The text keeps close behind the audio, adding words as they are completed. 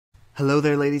Hello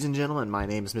there, ladies and gentlemen. My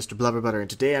name is Mr. BlubberButter, and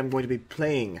today I'm going to be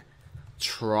playing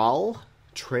Traal.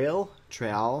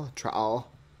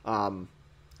 I've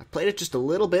played it just a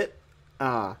little bit,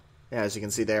 yeah, as you can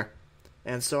see there.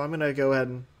 And so I'm going to go ahead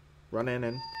and run in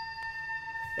and...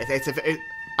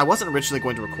 I wasn't originally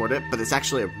going to record it, but it's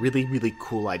actually a really, really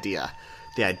cool idea.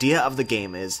 The idea of the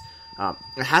game is...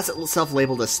 it has itself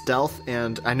labeled as stealth,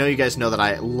 and I know you guys know that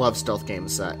I love stealth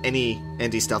games. Any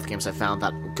indie stealth games I found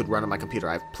that could run on my computer,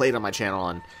 I've played on my channel,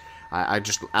 and I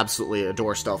just absolutely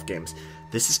adore stealth games.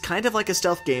 This is kind of like a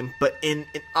stealth game, but in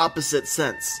an opposite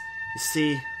sense.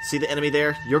 You see the enemy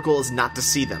there? Your goal is not to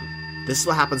see them. This is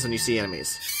what happens when you see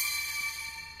enemies.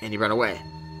 And you run away.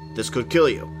 This could kill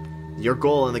you. Your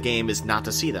goal in the game is not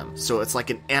to see them, so it's like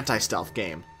an anti-stealth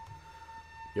game.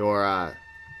 You're,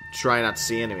 try not to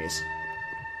see enemies.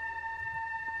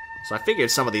 So I figured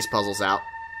some of these puzzles out.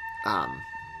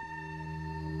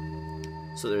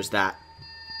 So there's that.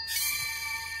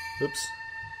 Oops.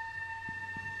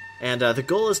 And the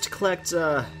goal is to collect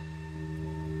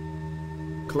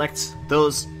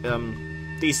those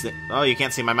these things. Oh, you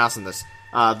can't see my mouse in this.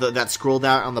 That scroll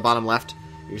down on the bottom left.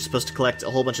 You're supposed to collect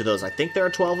a whole bunch of those. I think there are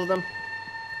 12 of them.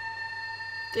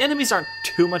 The enemies aren't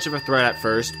too much of a threat at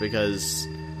first because,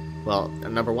 well,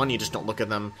 number one, you just don't look at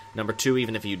them. Number two,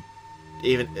 even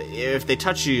if they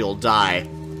touch you, you'll die.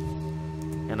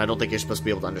 And I don't think you're supposed to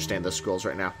be able to understand those scrolls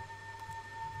right now.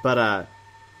 But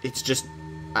it's just,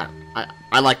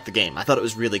 I liked the game. I thought it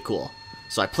was really cool.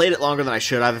 So I played it longer than I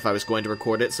should have if I was going to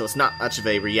record it. So it's not much of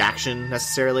a reaction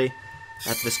necessarily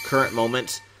at this current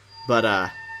moment. But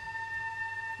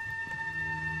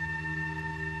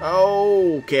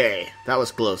okay, that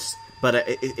was close. But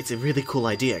it's a really cool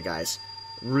idea, guys.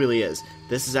 It really is.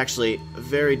 This is actually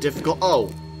very difficult.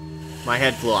 Oh, my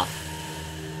head flew off.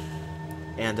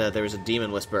 And there was a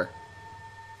demon whisper.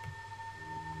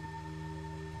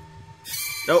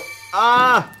 Nope.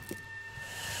 Ah!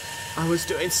 I was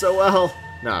doing so well.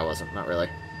 No, I wasn't. Not really.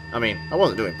 I mean, I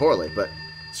wasn't doing poorly, but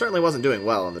certainly wasn't doing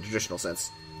well in the traditional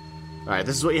sense. Alright,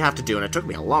 this is what you have to do, and it took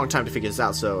me a long time to figure this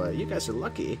out, so you guys are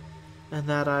lucky. And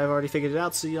that I've already figured it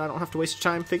out, so I don't have to waste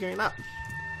your time figuring it out.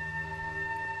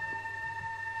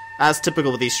 As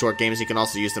typical with these short games, you can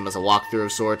also use them as a walkthrough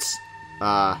of sorts.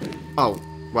 Oh,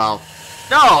 well,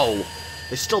 no!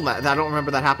 They still, I don't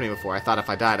remember that happening before. I thought if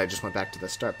I died, I just went back to the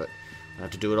start, but I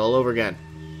have to do it all over again.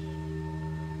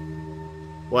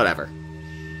 Whatever.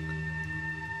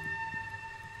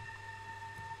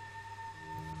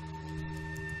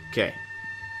 Okay.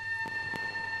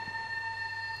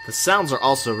 The sounds are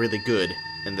also really good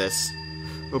in this.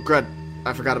 Oh, crud.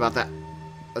 I forgot about that.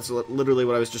 That's literally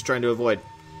what I was just trying to avoid.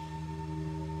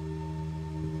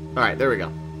 Alright, there we go.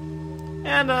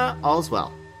 And, all is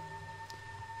well.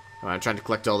 I'm trying to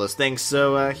collect all those things,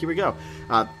 so, here we go.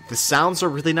 The sounds are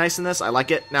really nice in this. I like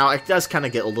it. Now, it does kind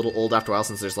of get a little old after a while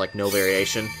since there's, like, no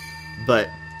variation. But,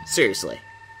 seriously.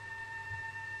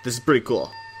 This is pretty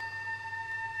cool.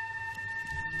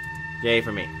 Yay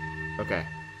for me. Okay.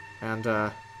 And,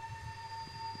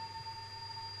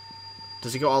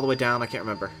 does he go all the way down? I can't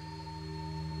remember.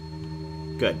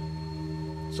 Good.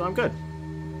 So I'm good.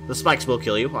 The spikes will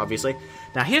kill you, obviously.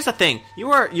 Now here's the thing.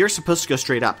 You're supposed to go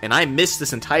straight up, and I missed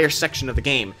this entire section of the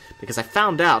game because I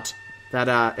found out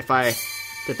that if I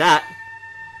did that,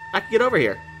 I could get over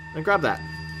here and grab that.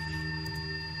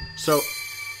 So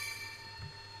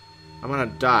I'm gonna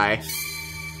die.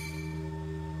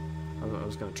 I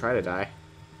was gonna try to die.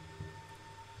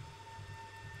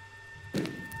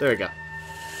 There we go.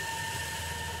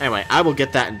 Anyway, I will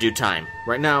get that in due time.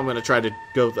 Right now, I'm going to try to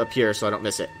go up here so I don't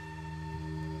miss it.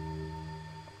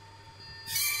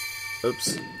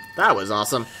 Oops. That was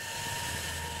awesome.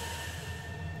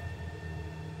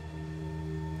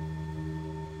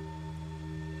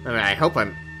 I mean, I hope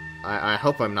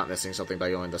I'm not missing something by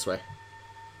going this way.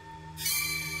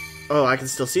 Oh, I can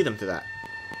still see them through that.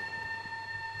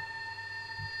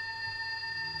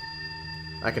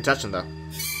 I can touch them, though.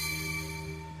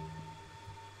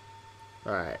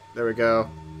 Alright, there we go.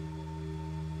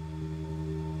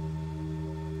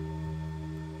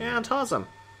 And awesome.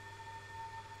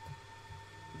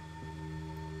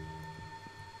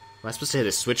 Am I supposed to hit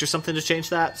a switch or something to change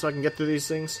that so I can get through these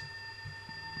things?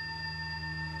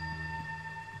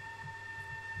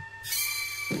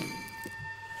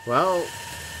 Well,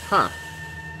 huh.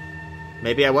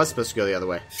 Maybe I was supposed to go the other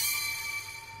way.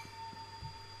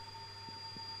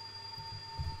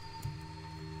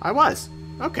 I was.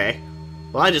 Okay.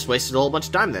 Well, I just wasted a whole bunch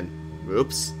of time then.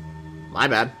 Oops. My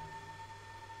bad.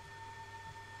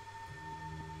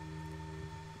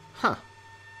 Huh.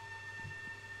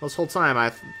 Well, this whole time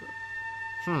I've...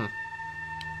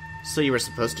 So you were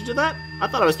supposed to do that? I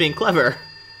thought I was being clever.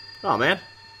 Oh, man.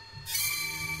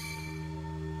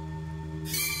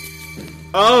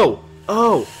 Oh!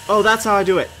 Oh! Oh, that's how I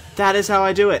do it. That is how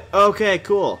I do it. Okay,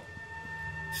 cool.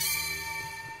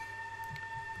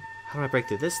 How do I break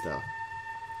through this, though?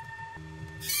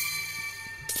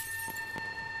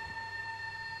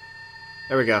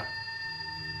 There we go.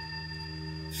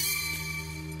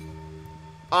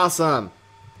 Awesome!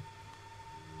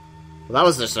 Well, that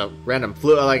was just a random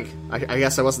fluke. Like, I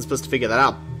guess I wasn't supposed to figure that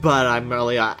out, but I'm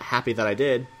really happy that I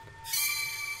did.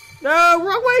 No,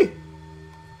 wrong way!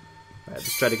 Alright,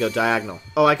 let's try to go diagonal.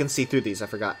 Oh, I can see through these, I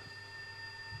forgot.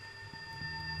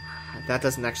 That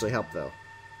doesn't actually help, though.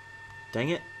 Dang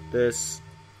it. This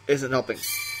isn't helping.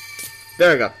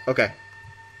 There we go. Okay.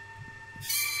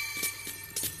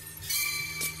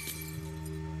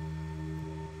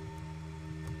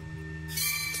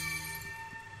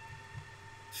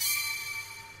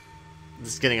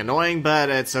 This is getting annoying, but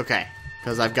it's okay.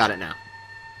 Because I've got it now.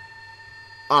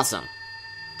 Awesome.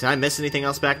 Did I miss anything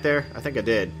else back there? I think I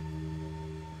did.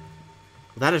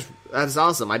 That is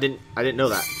awesome. I didn't know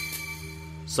that.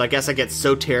 So I guess I get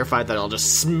so terrified that I'll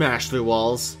just smash through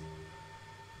walls.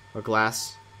 Or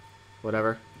glass.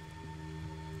 Whatever.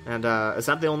 And, is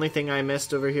that the only thing I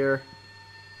missed over here?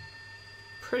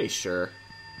 Pretty sure.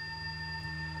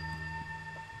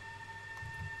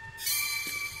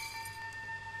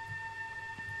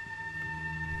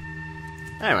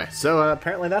 Anyway, so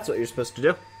apparently that's what you're supposed to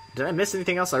do. Did I miss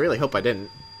anything else? I really hope I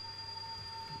didn't.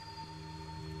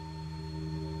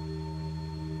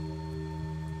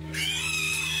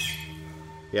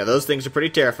 Yeah, those things are pretty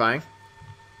terrifying.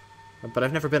 But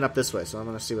I've never been up this way, so I'm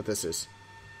going to see what this is.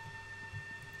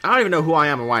 I don't even know who I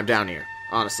am or why I'm down here,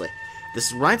 honestly.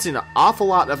 This reminds me an awful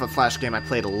lot of a Flash game I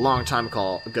played a long time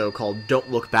ago called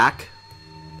Don't Look Back.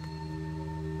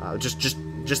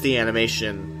 Just the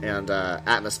animation and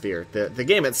atmosphere. The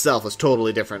game itself was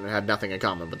totally different and had nothing in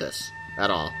common with this at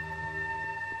all.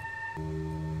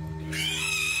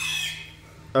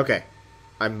 Okay,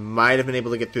 I might have been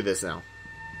able to get through this now.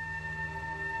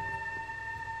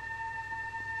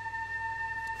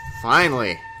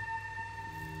 Finally!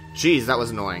 Jeez, that was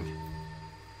annoying.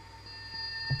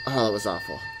 Oh, that was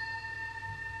awful.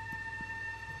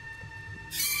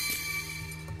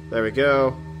 There we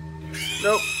go.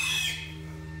 Nope.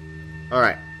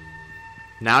 Alright.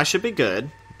 Now I should be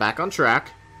good. Back on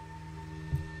track.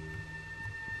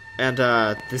 And,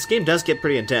 this game does get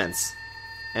pretty intense.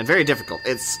 And very difficult.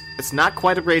 It's not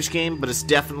quite a rage game, but it's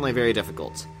definitely very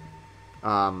difficult.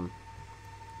 I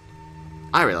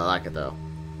really like it, though.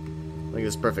 I think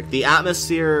it's perfect. The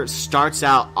atmosphere starts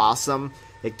out awesome.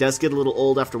 It does get a little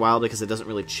old after a while because it doesn't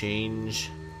really change.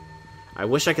 I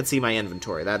wish I could see my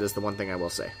inventory. That is the one thing I will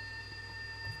say.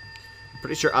 I'm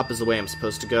pretty sure up is the way I'm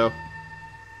supposed to go.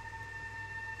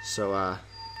 So,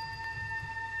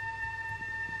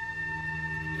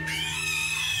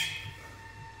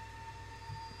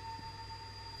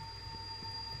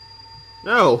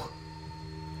 No!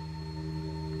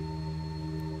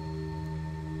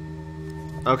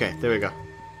 Okay, there we go. I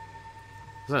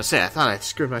was gonna say, I thought I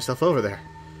screwed myself over there.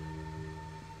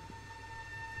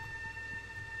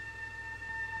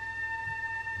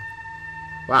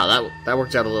 Wow, that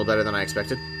worked out a little better than I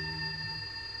expected.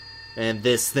 And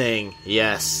this thing,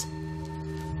 yes.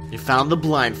 You found the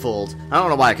blindfold. I don't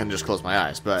know why I couldn't just close my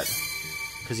eyes, but...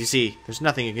 Because you see, there's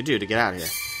nothing you can do to get out of here.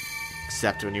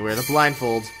 Except when you wear the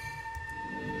blindfold.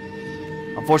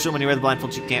 Unfortunately, when you wear the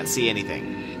blindfold, you can't see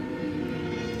anything.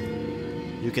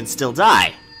 You can still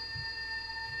die.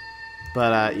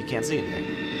 But, you can't see anything.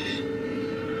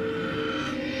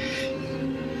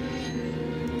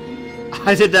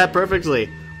 I did that perfectly.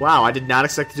 Wow, I did not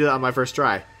expect to do that on my first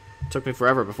try. It took me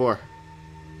forever before.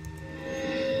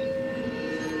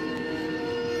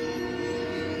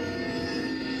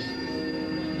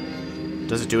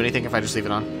 Does it do anything if I just leave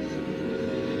it on?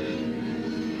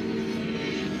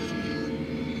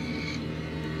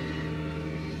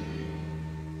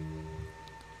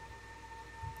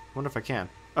 Wonder if I can.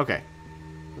 Okay.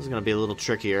 This is gonna be a little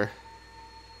trickier.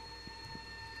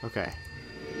 Okay.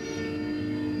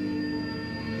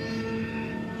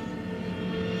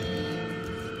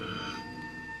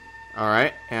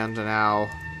 Alright, and now...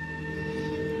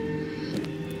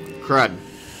 Crud.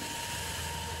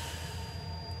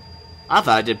 I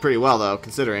thought I did pretty well, though,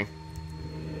 considering.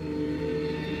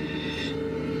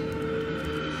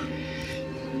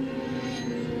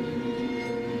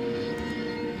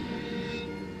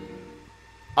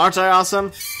 Aren't I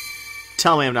awesome?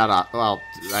 Tell me I'm not well,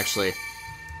 actually...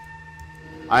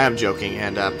 I am joking,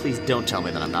 and please don't tell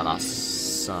me that I'm not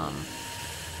awesome.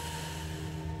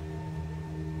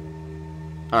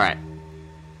 Alright.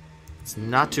 It's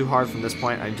not too hard from this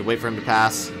point. I need to wait for him to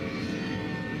pass.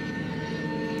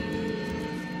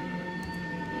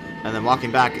 And then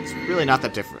walking back, it's really not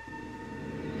that different.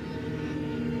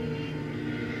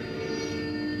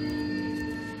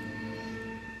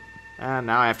 And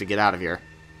now I have to get out of here.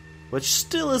 Which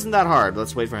still isn't that hard.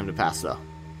 Let's wait for him to pass, though.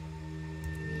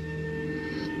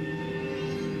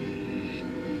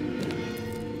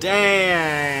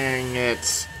 Dang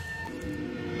it!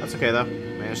 That's okay, though.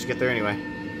 Managed to get there anyway.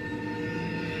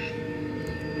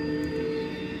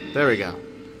 There we go.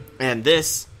 And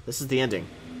this is the ending.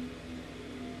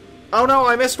 Oh no,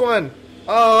 I missed one!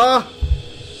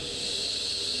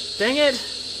 Dang it!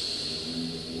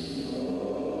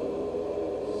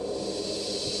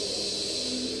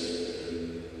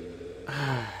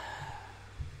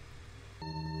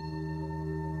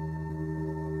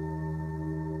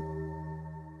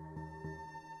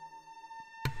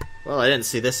 Well, I didn't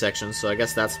see this section, so I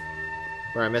guess that's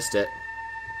where I missed it.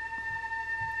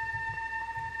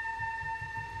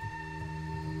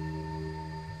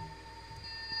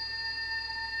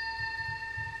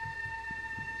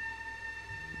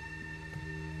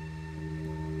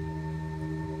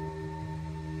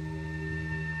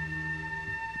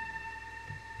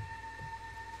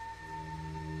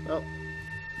 Well,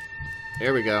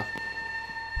 here we go.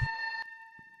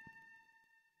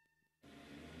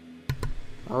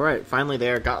 Alright, finally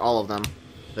there, got all of them.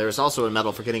 There was also a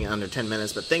medal for getting it under 10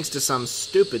 minutes, but thanks to some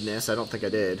stupidness, I don't think I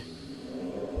did.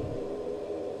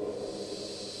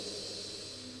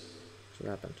 What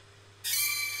happened?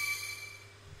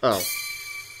 Oh.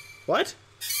 What?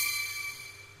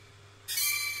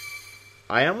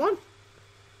 I am one?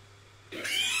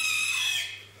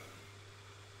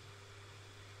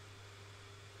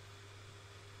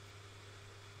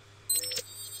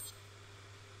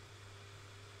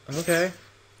 Okay.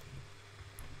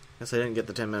 Guess I didn't get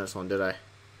the 10 minutes one, did I?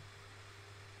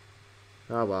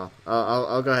 Oh well.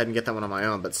 I'll go ahead and get that one on my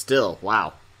own, but still,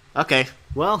 wow. Okay,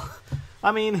 well,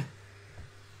 I mean...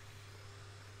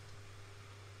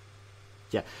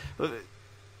 Yeah.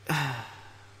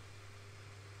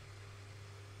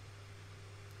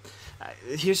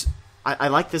 I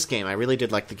like this game. I really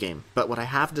did like the game. But what I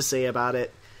have to say about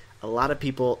it, a lot of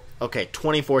people... Okay,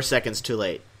 24 seconds too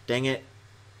late. Dang it.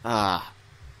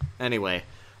 Anyway,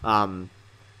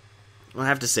 what I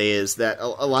have to say is that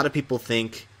a lot of people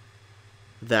think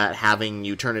that having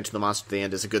you turn into the monster at the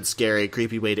end is a good, scary,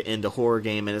 creepy way to end a horror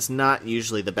game, and it's not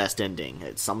usually the best ending.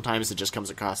 Sometimes it just comes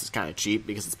across as kind of cheap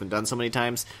because it's been done so many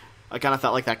times. I kind of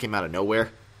felt like that came out of nowhere.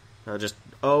 Just,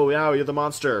 oh yeah, you're the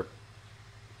monster.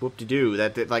 Whoop-de-doo. I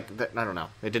don't know.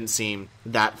 It didn't seem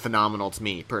that phenomenal to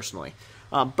me, personally.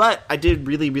 But I did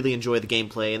really, really enjoy the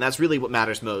gameplay, and that's really what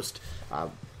matters most.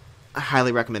 I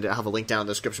highly recommend it. I'll have a link down in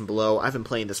the description below. I've been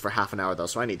playing this for half an hour, though,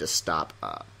 so I need to stop.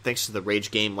 Thanks to the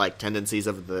rage game-like tendencies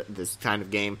of this kind of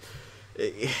game,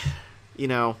 you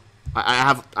know, I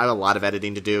have a lot of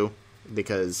editing to do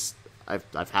because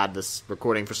I've had this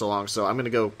recording for so long, so I'm going to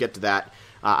go get to that.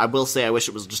 I will say I wish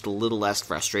it was just a little less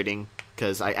frustrating,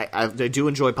 because I do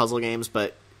enjoy puzzle games,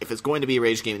 but if it's going to be a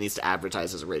rage game, it needs to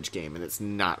advertise as a rage game, and it's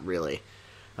not really.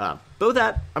 But with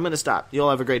that, I'm going to stop. You all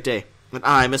have a great day. And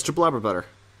I'm Mr. BlubberButter.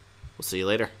 We'll see you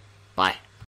later. Bye.